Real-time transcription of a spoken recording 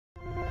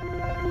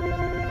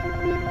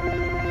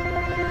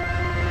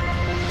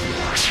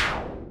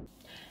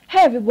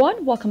Hello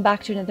everyone, welcome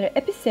back to another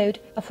episode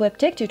of Web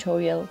Tech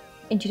Tutorial.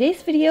 In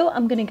today's video,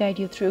 I'm going to guide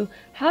you through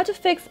how to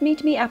fix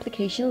MeetMe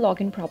application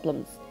login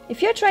problems.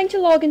 If you're trying to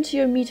log into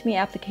your MeetMe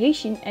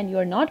application and you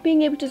are not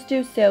being able to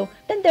do so,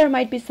 then there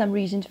might be some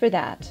reasons for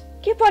that.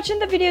 Keep watching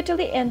the video till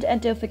the end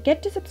and don't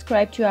forget to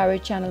subscribe to our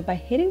channel by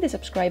hitting the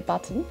subscribe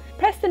button.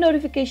 Press the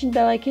notification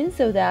bell icon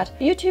so that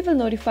YouTube will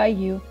notify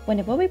you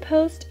whenever we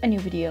post a new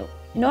video.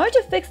 In order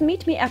to fix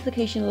MeetMe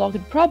application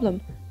login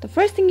problem, the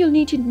first thing you'll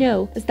need to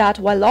know is that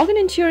while logging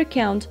into your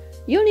account,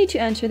 you'll need to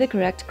enter the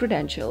correct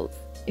credentials.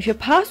 If your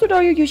password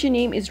or your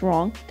username is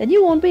wrong, then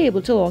you won't be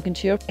able to log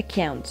into your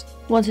account.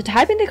 Once you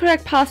type in the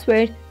correct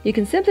password, you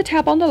can simply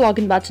tap on the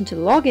login button to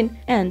log in,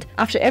 and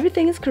after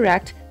everything is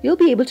correct, you'll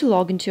be able to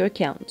log into your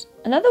account.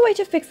 Another way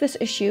to fix this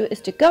issue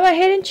is to go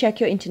ahead and check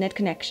your internet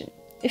connection.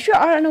 If you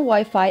are on a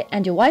Wi-Fi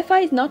and your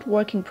Wi-Fi is not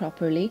working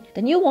properly,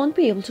 then you won't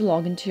be able to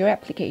log into your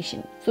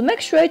application. So make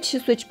sure to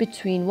switch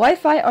between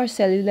Wi-Fi or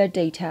cellular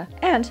data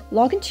and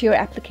log into your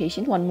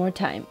application one more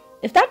time.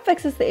 If that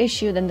fixes the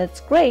issue, then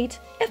that's great.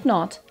 If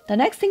not, the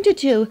next thing to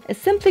do is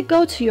simply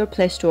go to your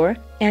Playstore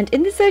and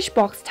in the search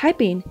box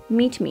type in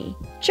MeetMe.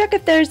 Check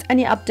if there's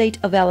any update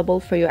available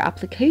for your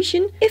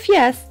application. If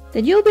yes,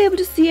 then you'll be able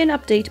to see an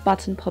update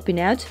button popping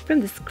out from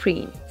the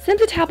screen.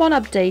 Simply tap on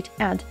update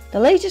and the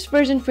latest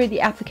version for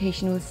the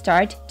application will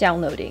start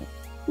downloading.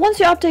 Once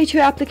you update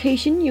your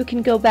application, you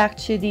can go back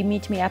to the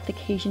MeetMe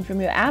application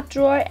from your app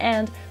drawer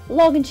and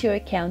log into your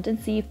account and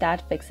see if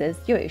that fixes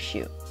your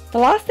issue. The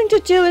last thing to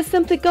do is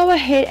simply go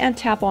ahead and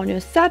tap on your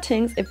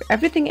settings if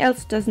everything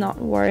else does not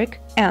work,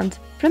 and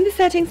from the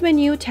settings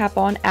menu tap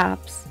on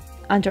apps.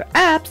 Under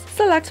apps,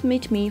 select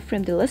MeetMe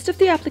from the list of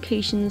the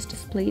applications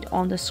displayed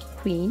on the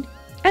screen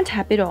and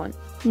tap it on.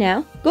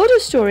 Now go to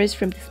storage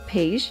from this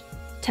page,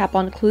 tap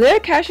on clear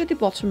cache at the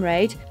bottom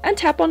right and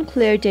tap on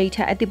clear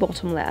data at the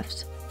bottom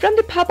left. From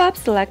the pop-up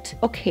select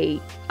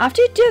OK.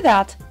 After you do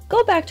that,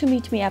 go back to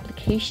MeetMe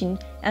application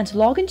and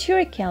log into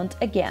your account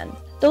again.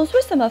 Those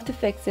were some of the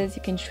fixes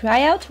you can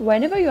try out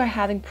whenever you are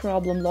having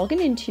problem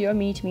logging into your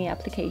MeetMe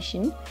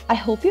application. I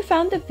hope you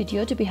found the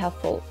video to be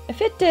helpful.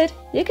 If it did,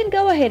 you can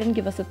go ahead and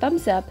give us a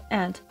thumbs up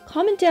and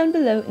comment down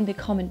below in the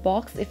comment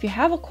box if you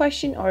have a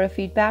question or a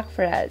feedback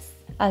for us.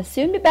 I'll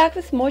soon be back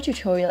with more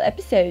tutorial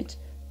episodes.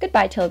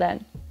 Goodbye till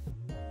then.